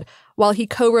your head, while he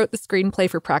co-wrote the screenplay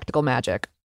for Practical Magic.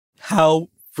 How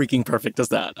freaking perfect is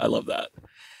that? I love that.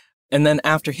 And then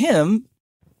after him,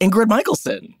 Ingrid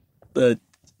Michaelson, the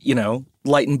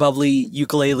light and bubbly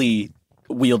ukulele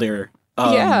wielder,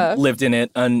 lived in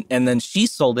it. And then she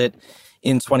sold it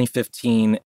in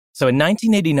 2015. So in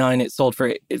 1989, it sold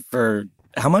for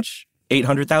how much?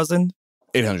 $800,000?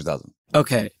 $800,000.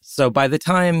 Okay. So by the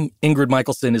time Ingrid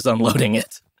Michaelson is unloading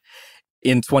it,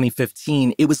 in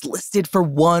 2015, it was listed for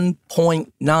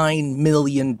 $1.9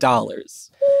 million.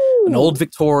 An old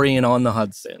Victorian on the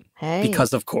Hudson. Hey.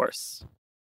 Because, of course.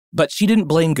 But she didn't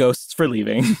blame ghosts for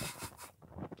leaving.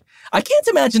 I can't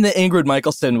imagine that Ingrid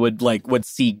Michaelson would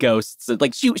see ghosts.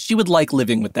 Like, she would like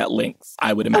living with that lynx,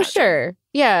 I would imagine. Oh, sure.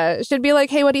 Yeah. She'd be like,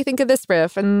 hey, what do you think of this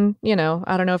riff? And, I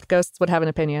don't know if ghosts would have an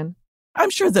opinion. I'm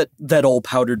sure that old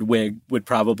powdered wig would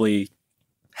probably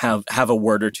have a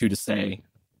word or two to say.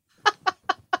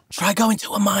 Try going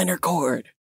to a minor chord.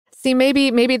 See,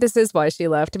 maybe this is why she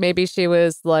left. Maybe she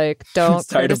was like, don't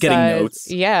tired of getting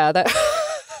notes. Yeah, that.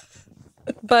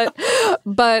 but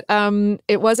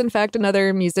it was in fact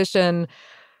another musician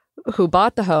who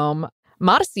bought the home.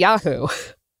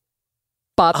 Matisyahu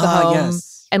bought the home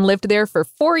and lived there for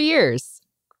 4 years.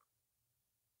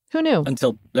 Who knew?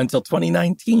 Until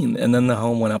 2019, and then the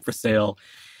home went up for sale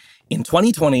in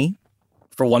 2020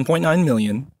 for $1.9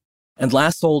 million. And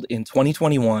last sold in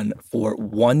 2021 for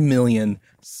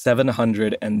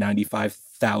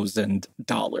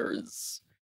 $1,795,000.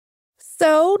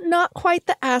 So not quite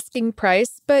the asking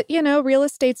price, but, real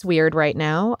estate's weird right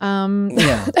now.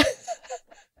 Yeah.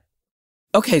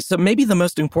 Okay, so maybe the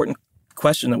most important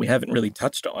question that we haven't really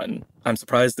touched on. I'm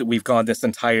surprised that we've gone this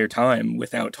entire time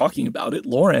without talking about it.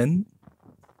 Lauren,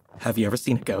 have you ever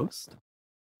seen a ghost?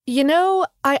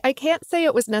 I can't say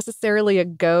it was necessarily a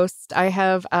ghost.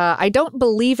 I don't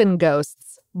believe in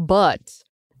ghosts, but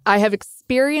I have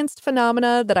experienced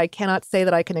phenomena that I cannot say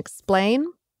that I can explain.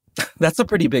 That's a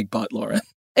pretty big butt, Lauren.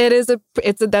 That's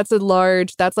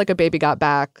like a baby got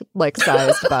back,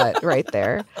 sized butt right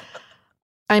there.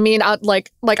 I mean, I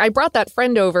brought that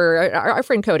friend over, our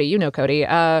friend Cody. You know Cody.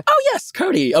 Oh, yes,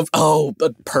 Cody.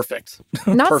 Perfect.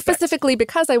 Not Perfect. specifically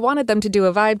because I wanted them to do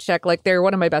a vibe check. Like, they're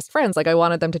one of my best friends. Like, I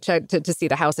wanted them to check to see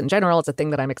the house in general. It's a thing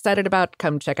that I'm excited about.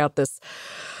 Come check out this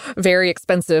very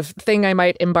expensive thing I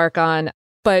might embark on.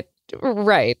 But,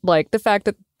 right, like, the fact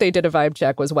that they did a vibe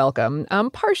check was welcome.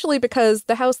 Partially because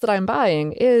the house that I'm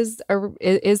buying is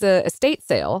a estate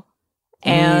sale.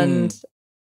 And,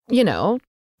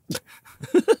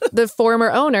 the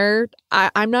former owner,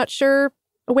 I'm not sure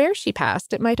where she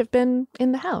passed. It might have been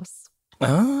in the house.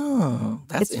 Oh,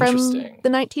 that's it's from interesting. The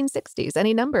 1960s.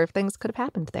 Any number of things could have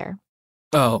happened there.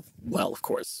 Oh, well, of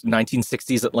course.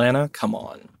 1960s Atlanta? Come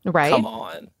on. Right. Come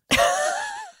on.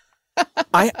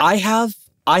 I have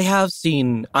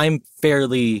seen, I am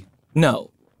absolutely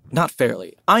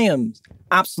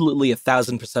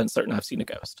 1,000% certain I've seen a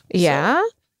ghost. Yeah?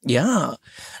 Yeah.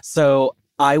 So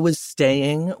I was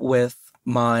staying with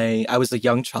I was a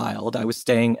young child. I was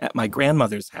staying at my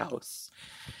grandmother's house.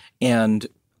 And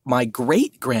my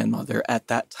great-grandmother at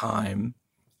that time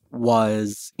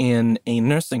was in a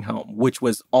nursing home, which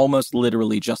was almost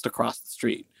literally just across the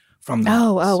street from the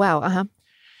house. Oh, wow. Uh-huh.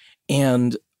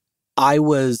 And I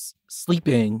was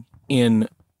sleeping in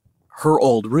her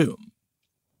old room.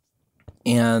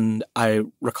 And I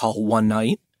recall one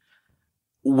night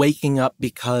waking up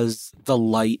because the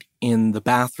light in the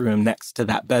bathroom next to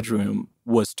that bedroom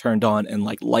was turned on and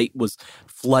light was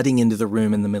flooding into the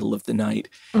room in the middle of the night.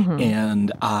 Mm-hmm.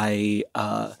 And I,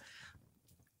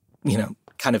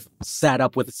 kind of sat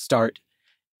up with a start.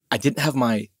 I didn't have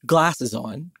my glasses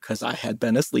on because I had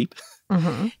been asleep.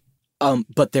 Mm-hmm.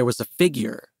 But there was a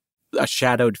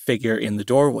shadowed figure in the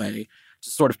doorway,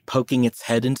 just sort of poking its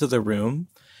head into the room.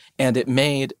 And it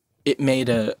made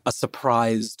a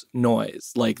surprised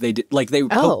noise. They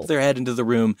poked their head into the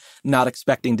room, not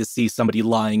expecting to see somebody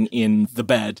lying in the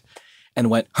bed, and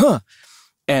went, huh,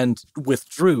 and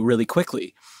withdrew really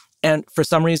quickly. And for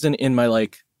some reason in my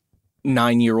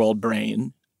 9-year-old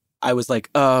brain, I was like,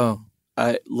 my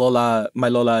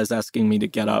Lola is asking me to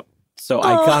get up. So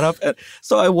I got up,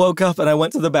 so I woke up and I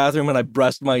went to the bathroom and I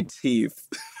brushed my teeth.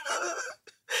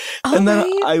 And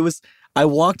then I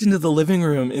walked into the living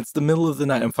room. It's the middle of the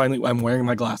night. I'm wearing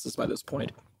my glasses by this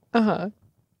point. Uh-huh.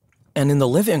 And in the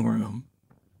living room,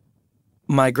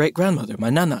 my great-grandmother,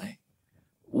 my nanay,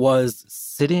 was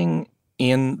sitting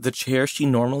in the chair she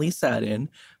normally sat in,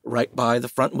 right by the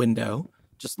front window,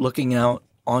 just looking out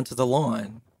onto the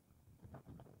lawn.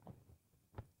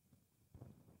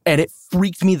 And it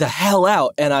freaked me the hell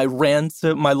out. And I ran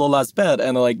to my Lola's bed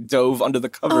and I dove under the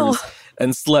covers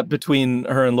and slept between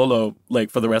her and Lolo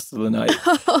for the rest of the night.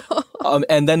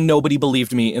 And then nobody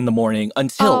believed me in the morning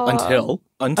until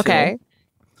okay.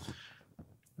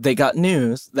 They got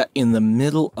news that in the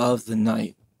middle of the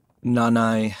night,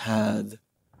 Nanay had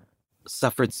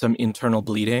suffered some internal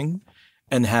bleeding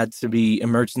and had to be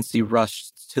emergency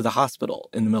rushed to the hospital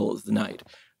in the middle of the night,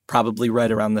 probably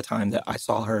right around the time that I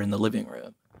saw her in the living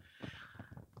room.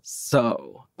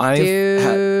 So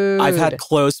I've had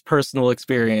close personal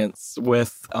experience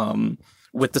with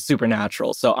the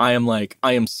supernatural. So I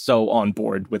am so on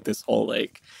board with this whole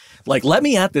like let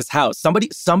me at this house.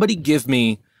 Somebody give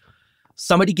me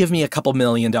a couple $1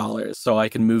 million so I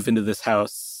can move into this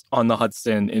house on the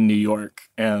Hudson in New York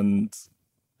and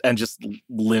just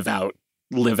live out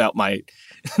my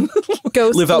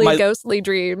ghostly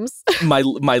dreams. my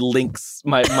links,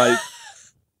 my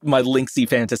linksy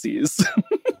fantasies.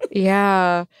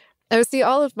 Yeah. Oh, see,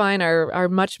 all of mine are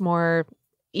much more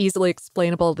easily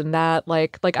explainable than that.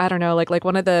 Like I don't know, like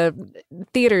one of the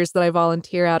theaters that I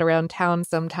volunteer at around town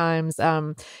sometimes,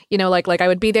 like I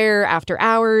would be there after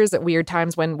hours at weird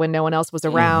times when no one else was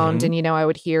around. And, I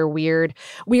would hear weird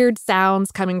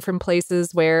sounds coming from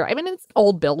places where, I mean, it's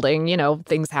old building,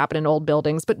 things happen in old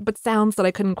buildings, but sounds that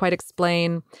I couldn't quite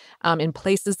explain, in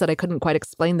places that I couldn't quite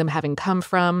explain them having come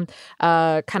from,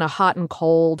 kind of hot and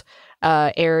cold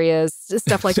areas,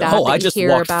 stuff like that. I just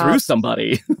walked through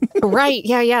somebody. Right.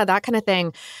 Yeah, that kind of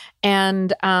thing.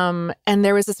 And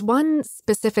there was this one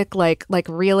specific like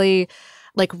really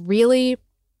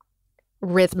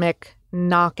rhythmic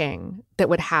knocking that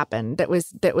would happen that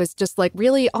was just like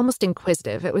really almost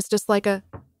inquisitive. It was just like a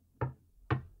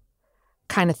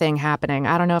kind of thing happening.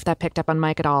 I don't know if that picked up on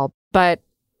Mike at all, but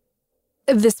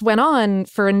this went on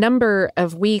for a number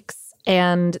of weeks.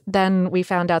 And then we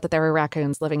found out that there were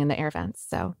raccoons living in the air vents.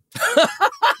 So,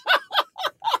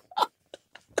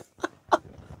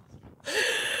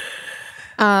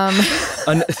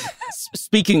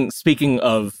 speaking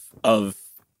of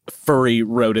furry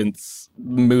rodents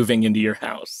moving into your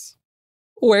house,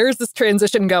 where is this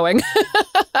transition going?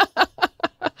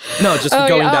 No, just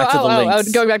going back to the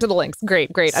links. Going back to the links. Great.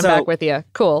 I'm back with you.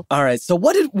 Cool. All right. So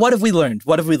what have we learned?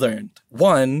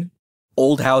 One.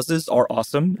 Old houses are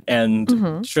awesome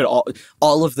and should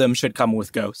all of them should come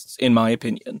with ghosts, in my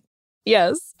opinion.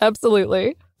 Yes,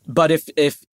 absolutely. But if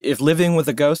living with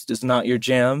a ghost is not your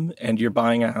jam and you're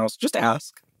buying a house, just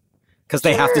ask, because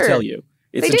they have to tell you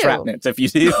it's entrapment. If you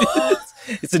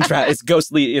it's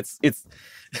ghostly.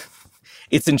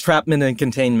 It's entrapment and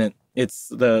containment. It's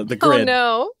the grid. Oh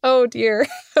no! Oh dear.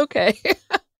 Okay.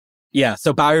 Yeah.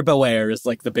 So buyer beware is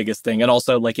like the biggest thing, and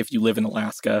also like if you live in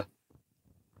Alaska.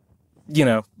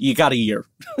 You got a year.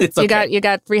 It's okay. You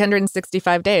got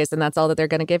 365 days, and that's all that they're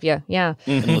going to give you. Yeah.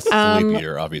 Unless it's a leap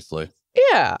year, obviously.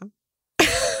 Yeah.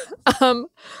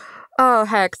 Oh,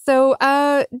 heck. So,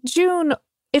 June,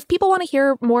 if people want to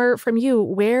hear more from you,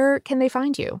 where can they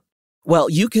find you? Well,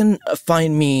 you can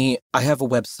find me. I have a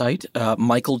website,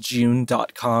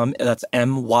 michaeljune.com. That's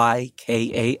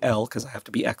MYKAL, because I have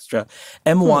to be extra.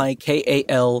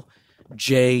 MYKAL.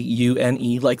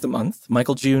 June, like the month,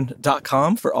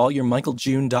 michaeljune.com for all your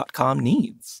michaeljune.com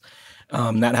needs.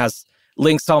 That has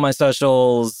links to all my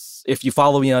socials. If you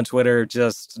follow me on Twitter,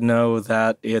 just know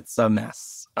that it's a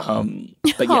mess. But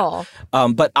yeah,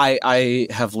 but I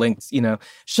have linked,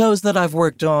 shows that I've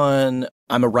worked on.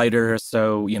 I'm a writer,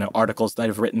 so, articles that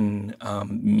I've written,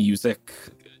 music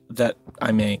that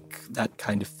I make, that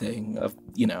kind of thing of,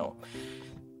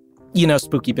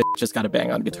 spooky bitch just got to bang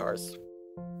on guitars.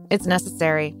 It's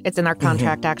necessary. It's in our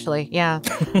contract, actually. Yeah.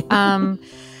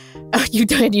 You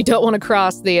don't want to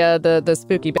cross the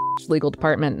spooky bitch legal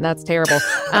department. That's terrible.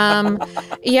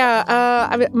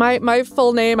 My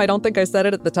full name, I don't think I said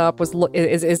it at the top, oh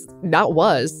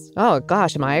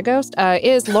gosh, am I a ghost?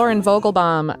 Is Lauren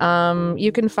Vogelbaum.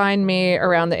 You can find me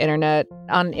around the internet.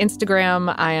 On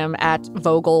Instagram, I am at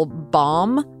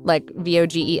Vogelbaum, like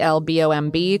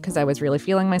VOGELBOMB, because I was really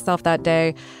feeling myself that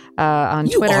day. On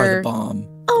Twitter. You are the bomb.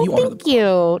 Oh, thank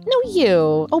you. No,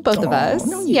 you. Oh, both of us.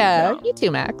 No, you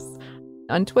too, Max.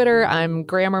 On Twitter, I'm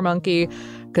Grammar Monkey,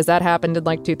 because that happened in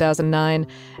like 2009.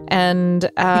 And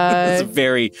it's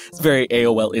very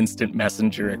AOL Instant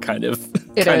Messenger kind of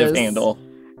handle.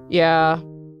 Yeah.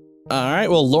 All right.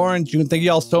 Well, Lauren, June, thank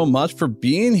you all so much for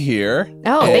being here.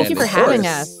 Oh, thank you for having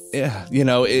us. Yeah,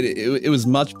 it was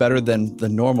much better than the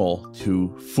normal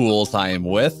two fools I am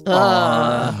with.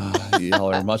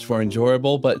 Y'all are much more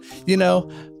enjoyable, but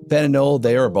Ben and Noel,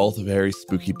 they are both very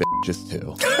spooky bitches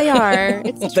too. They are.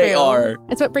 It's true. They are.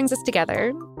 It's what brings us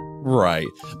together. Right.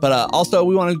 But also,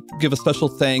 we want to give a special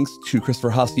thanks to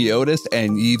Christopher Hasiotis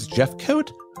and Yves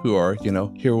Jeffcoat, who are,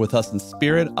 here with us in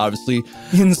spirit. Obviously,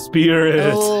 in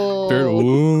spirit. Oh. Spirit.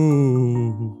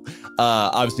 Ooh.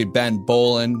 Obviously, Ben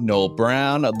Bolin, Noel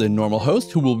Brown, the normal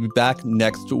host, who will be back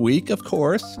next week, of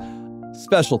course.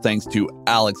 Special thanks to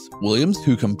Alex Williams,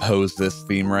 who composed this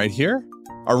theme right here.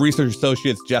 Our research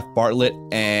associates, Jeff Bartlett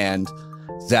and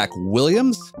Zach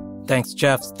Williams. Thanks,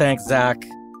 Jeff. Thanks, Zach.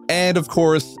 And, of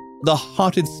course, the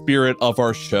haunted spirit of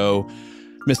our show,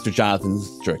 Mr. Jonathan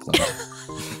Strickland,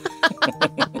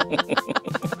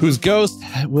 whose ghost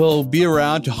will be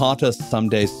around to haunt us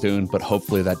someday soon, but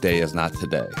hopefully that day is not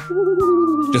today.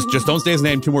 Just don't say his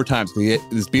name 2 more times, because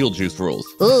this Beetlejuice rules.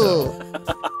 Ooh,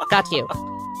 got you.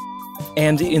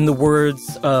 And in the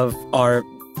words of our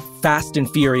Fast and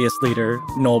Furious leader,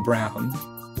 Noel Brown,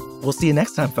 we'll see you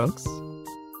next time, folks.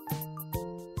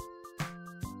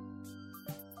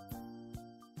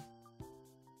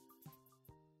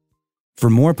 For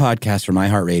more podcasts from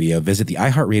iHeartRadio, visit the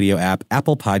iHeartRadio app,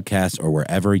 Apple Podcasts, or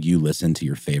wherever you listen to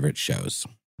your favorite shows.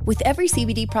 With every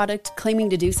CBD product claiming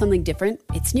to do something different,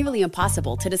 it's nearly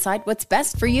impossible to decide what's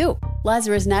best for you.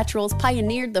 Lazarus Naturals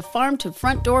pioneered the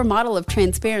farm-to-front-door model of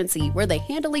transparency, where they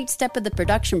handle each step of the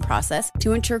production process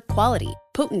to ensure quality,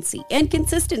 potency, and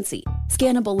consistency.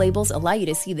 Scannable labels allow you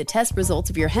to see the test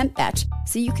results of your hemp batch,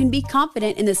 so you can be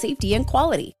confident in the safety and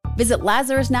quality. Visit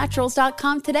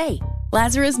LazarusNaturals.com today.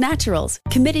 Lazarus Naturals,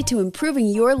 committed to improving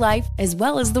your life as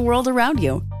well as the world around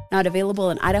you. Not available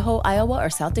in Idaho, Iowa, or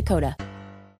South Dakota.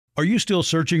 Are you still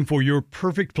searching for your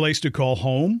perfect place to call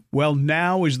home? Well,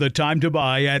 now is the time to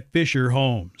buy at Fisher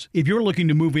Homes. If you're looking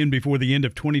to move in before the end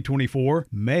of 2024,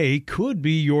 May could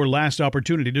be your last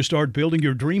opportunity to start building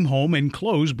your dream home and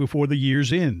close before the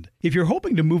year's end. If you're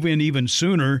hoping to move in even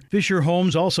sooner, Fisher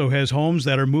Homes also has homes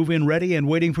that are move-in ready and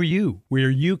waiting for you, where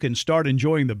you can start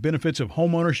enjoying the benefits of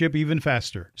homeownership even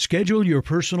faster. Schedule your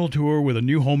personal tour with a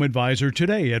new home advisor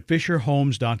today at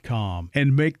FisherHomes.com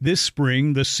and make this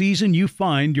spring the season you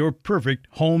find your perfect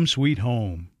home sweet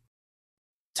home.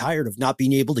 Tired of not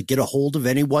being able to get a hold of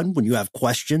anyone when you have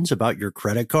questions about your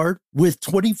credit card? With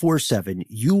 24/7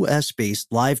 U.S.-based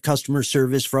live customer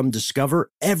service from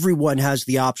Discover, everyone has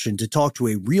the option to talk to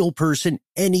a real person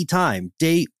anytime,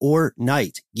 day or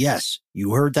night. Yes,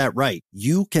 you heard that right.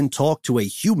 You can talk to a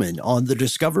human on the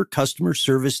Discover customer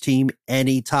service team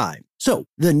anytime. So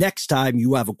the next time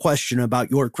you have a question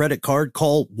about your credit card,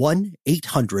 call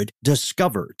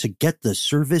 1-800-DISCOVER to get the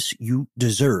service you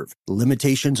deserve.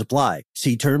 Limitations apply.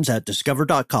 See terms at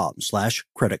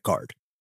discover.com/credit card.